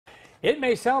It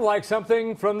may sound like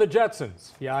something from the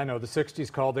Jetsons. Yeah, I know, the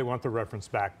 60s called, they want the reference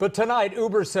back. But tonight,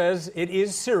 Uber says it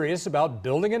is serious about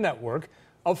building a network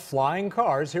of flying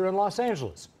cars here in Los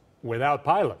Angeles without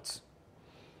pilots.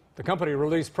 The company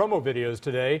released promo videos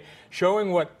today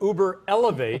showing what Uber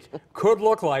Elevate could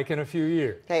look like in a few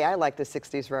years. Hey, I like the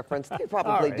 60s reference. You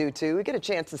probably do too. We get a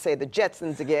chance to say the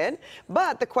Jetsons again.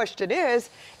 But the question is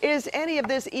any of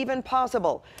this even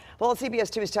possible? Well, CBS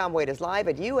 2's Tom Wade is live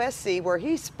at USC, where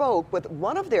he spoke with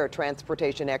one of their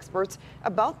transportation experts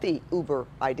about the Uber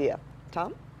idea.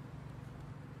 Tom?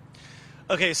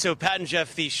 Okay, so Pat and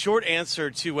Jeff, the short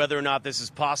answer to whether or not this is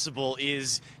possible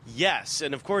is yes.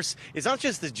 And of course, it's not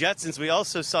just the Jetsons. We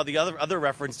also saw the other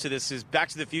reference to this is Back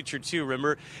to the Future too.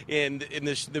 Remember, in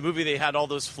the movie they had all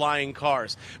those flying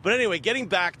cars. But anyway, getting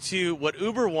back to what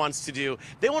Uber wants to do,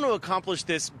 they want to accomplish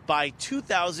this by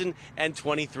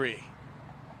 2023.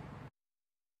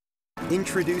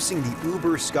 Introducing the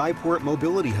Uber Skyport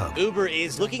Mobility Hub. Uber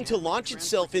is looking to launch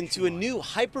itself into a new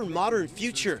hyper-modern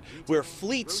future where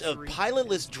fleets of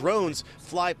pilotless drones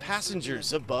fly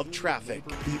passengers above traffic.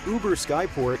 The Uber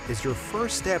Skyport is your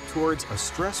first step towards a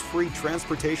stress-free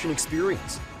transportation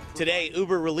experience. Today,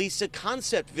 Uber released a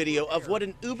concept video of what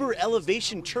an Uber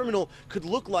elevation terminal could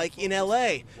look like in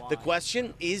LA. The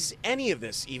question, is any of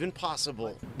this even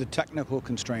possible? The technical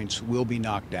constraints will be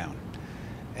knocked down,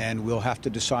 and we'll have to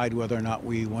decide whether or not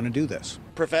we want to do this.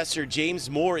 Professor James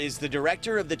Moore is the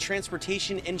director of the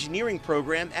Transportation Engineering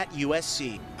Program at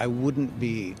USC. I wouldn't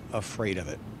be afraid of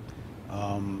it.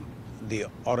 The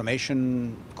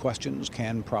automation questions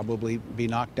can probably be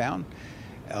knocked down.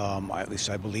 At least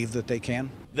I believe that they can.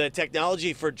 The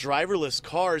technology for driverless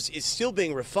cars is still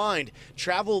being refined.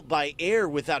 Travel by air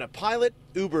without a pilot,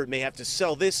 Uber may have to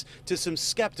sell this to some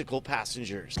skeptical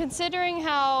passengers. Considering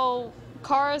how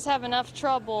cars have enough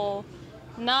trouble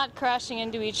not crashing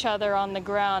into each other on the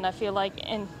ground, I feel like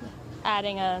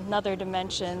adding another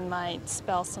dimension might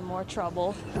spell some more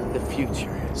trouble. The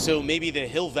future. So maybe the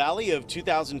Hill Valley of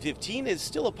 2015 is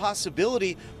still a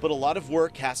possibility, but a lot of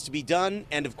work has to be done.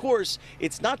 And of course,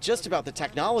 it's not just about the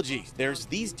technology. There's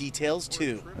these details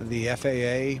too. The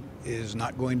FAA is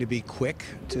not going to be quick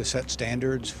to set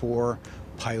standards for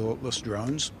pilotless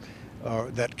drones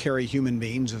that carry human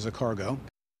beings as a cargo.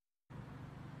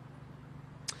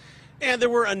 And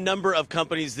there were a number of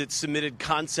companies that submitted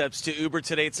concepts to Uber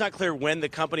today. It's not clear when the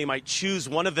company might choose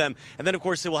one of them. And then, of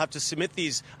course, they will have to submit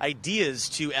these ideas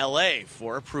to LA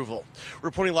for approval.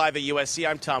 Reporting live at USC,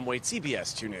 I'm Tom Wade,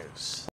 CBS 2 News.